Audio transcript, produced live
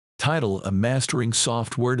Title: A Mastering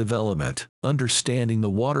Software Development, Understanding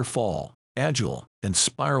the Waterfall, Agile, and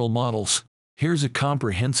Spiral Models. Here's a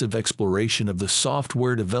comprehensive exploration of the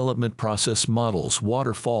software development process models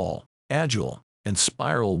Waterfall, Agile, and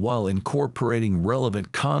Spiral while incorporating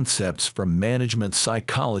relevant concepts from management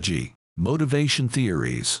psychology, motivation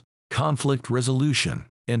theories, conflict resolution,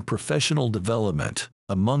 and professional development,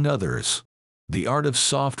 among others. The art of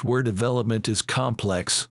software development is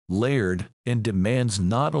complex, layered, and demands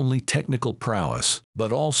not only technical prowess,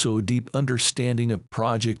 but also a deep understanding of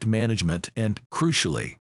project management and,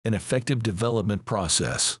 crucially, an effective development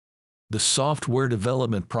process. The software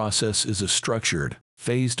development process is a structured,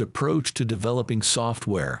 phased approach to developing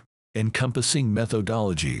software, encompassing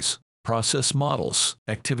methodologies, process models,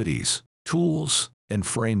 activities, tools, and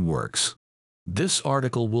frameworks. This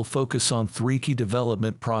article will focus on three key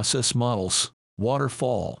development process models: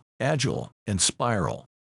 Waterfall, Agile, and Spiral.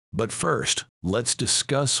 But first, let's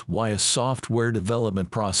discuss why a software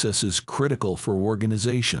development process is critical for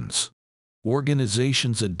organizations.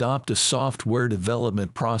 Organizations adopt a software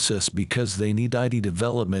development process because they need IT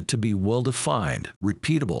development to be well-defined,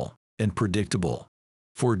 repeatable, and predictable.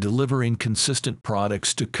 For delivering consistent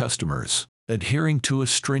products to customers, adhering to a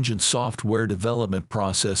stringent software development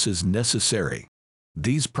process is necessary.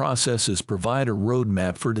 These processes provide a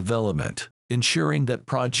roadmap for development, ensuring that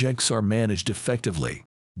projects are managed effectively,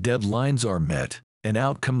 deadlines are met, and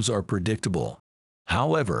outcomes are predictable.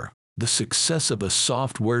 However, the success of a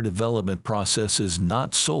software development process is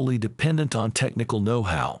not solely dependent on technical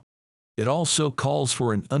know-how. It also calls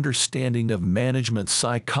for an understanding of management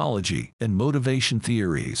psychology and motivation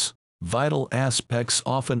theories, vital aspects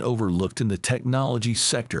often overlooked in the technology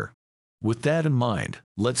sector. With that in mind,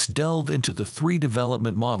 let's delve into the three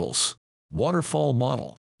development models. Waterfall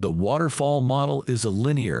model. The waterfall model is a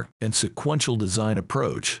linear and sequential design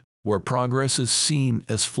approach, where progress is seen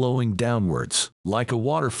as flowing downwards, like a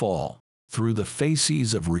waterfall, through the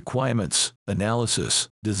phases of requirements, analysis,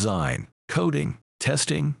 design, coding,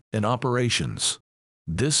 testing, and operations.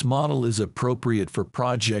 This model is appropriate for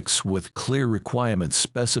projects with clear requirement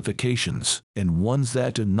specifications and ones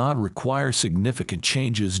that do not require significant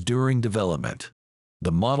changes during development.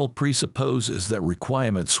 The model presupposes that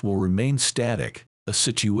requirements will remain static, a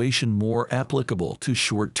situation more applicable to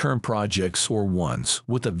short-term projects or ones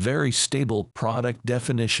with a very stable product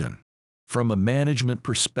definition. From a management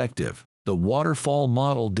perspective, the waterfall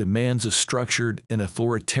model demands a structured and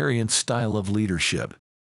authoritarian style of leadership.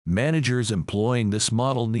 Managers employing this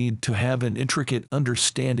model need to have an intricate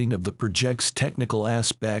understanding of the project's technical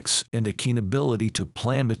aspects and a keen ability to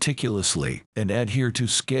plan meticulously and adhere to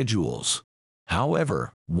schedules.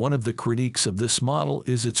 However, one of the critiques of this model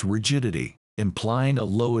is its rigidity, implying a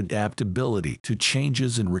low adaptability to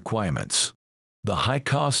changes in requirements. The high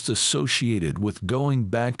costs associated with going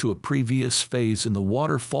back to a previous phase in the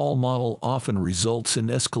waterfall model often results in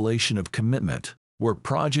escalation of commitment, where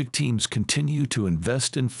project teams continue to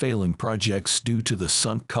invest in failing projects due to the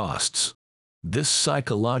sunk costs. This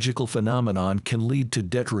psychological phenomenon can lead to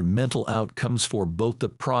detrimental outcomes for both the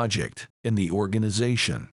project and the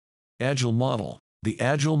organization. Agile model. The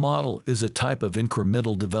Agile model is a type of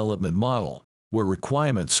incremental development model, where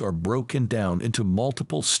requirements are broken down into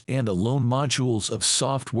multiple standalone modules of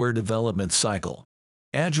software development cycle.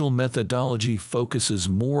 Agile methodology focuses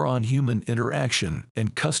more on human interaction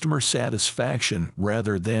and customer satisfaction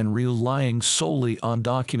rather than relying solely on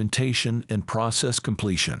documentation and process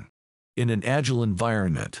completion. In an Agile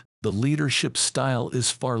environment, the leadership style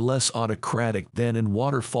is far less autocratic than in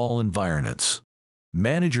waterfall environments.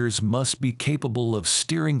 Managers must be capable of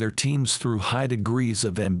steering their teams through high degrees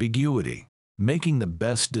of ambiguity, making the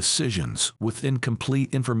best decisions with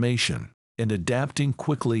incomplete information, and adapting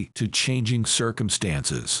quickly to changing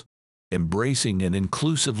circumstances. Embracing an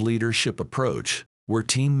inclusive leadership approach, where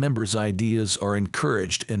team members' ideas are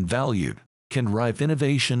encouraged and valued, can drive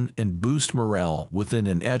innovation and boost morale within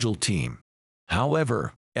an Agile team.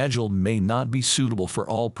 However, Agile may not be suitable for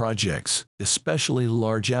all projects, especially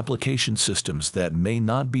large application systems that may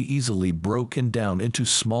not be easily broken down into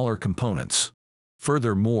smaller components.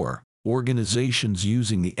 Furthermore, organizations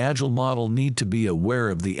using the Agile model need to be aware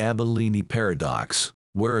of the Abilene paradox,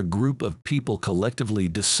 where a group of people collectively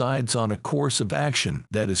decides on a course of action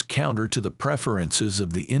that is counter to the preferences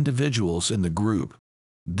of the individuals in the group.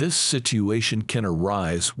 This situation can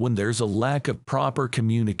arise when there's a lack of proper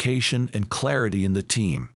communication and clarity in the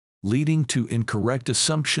team, leading to incorrect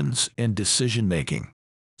assumptions and decision-making.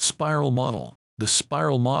 Spiral model. The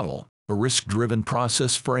spiral model, a risk-driven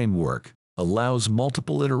process framework, allows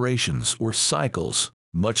multiple iterations or cycles,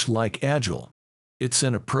 much like Agile. It's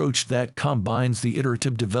an approach that combines the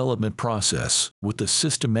iterative development process with the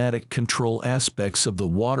systematic control aspects of the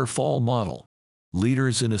waterfall model.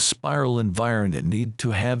 Leaders in a spiral environment need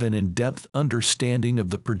to have an in-depth understanding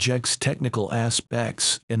of the project's technical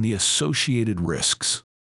aspects and the associated risks.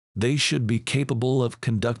 They should be capable of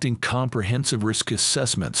conducting comprehensive risk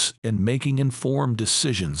assessments and making informed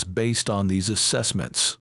decisions based on these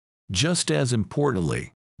assessments. Just as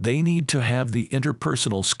importantly, they need to have the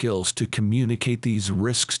interpersonal skills to communicate these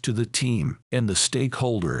risks to the team and the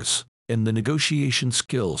stakeholders, and the negotiation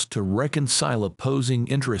skills to reconcile opposing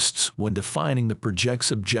interests when defining the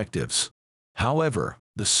project's objectives. However,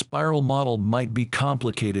 the spiral model might be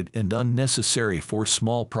complicated and unnecessary for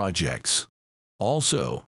small projects.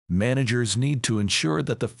 Also, managers need to ensure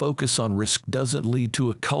that the focus on risk doesn't lead to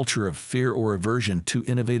a culture of fear or aversion to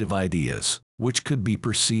innovative ideas, which could be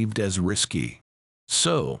perceived as risky.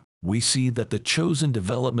 So, we see that the chosen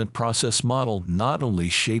development process model not only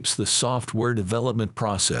shapes the software development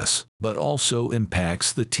process, but also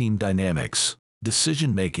impacts the team dynamics,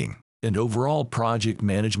 decision-making, and overall project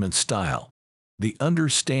management style. The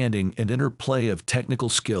understanding and interplay of technical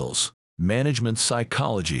skills, management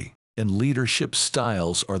psychology, and leadership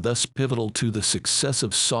styles are thus pivotal to the success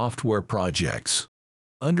of software projects.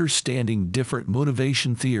 Understanding different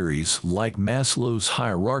motivation theories like Maslow's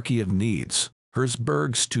hierarchy of needs,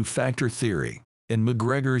 Herzberg's two-factor theory, and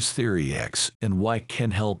McGregor's theory X and Y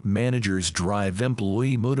can help managers drive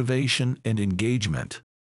employee motivation and engagement.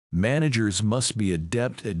 Managers must be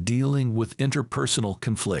adept at dealing with interpersonal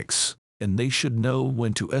conflicts, and they should know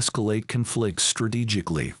when to escalate conflicts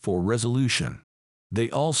strategically for resolution. They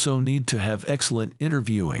also need to have excellent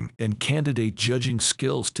interviewing and candidate judging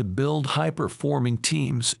skills to build high-performing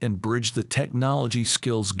teams and bridge the technology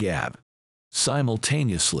skills gap.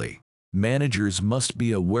 Simultaneously, managers must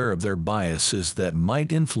be aware of their biases that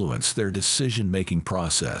might influence their decision-making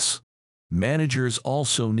process. Managers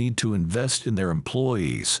also need to invest in their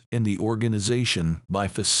employees and the organization by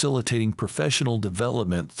facilitating professional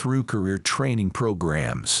development through career training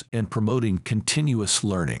programs and promoting continuous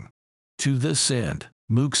learning. To this end,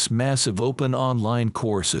 MOOC's massive open online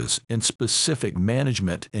courses and specific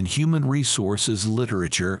management and human resources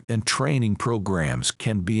literature and training programs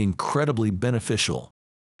can be incredibly beneficial.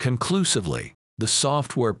 Conclusively, the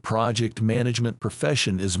software project management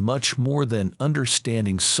profession is much more than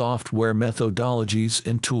understanding software methodologies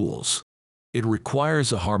and tools. It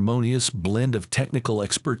requires a harmonious blend of technical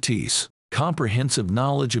expertise, comprehensive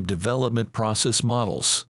knowledge of development process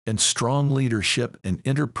models, and strong leadership and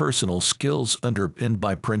interpersonal skills underpinned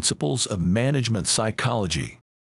by principles of management psychology.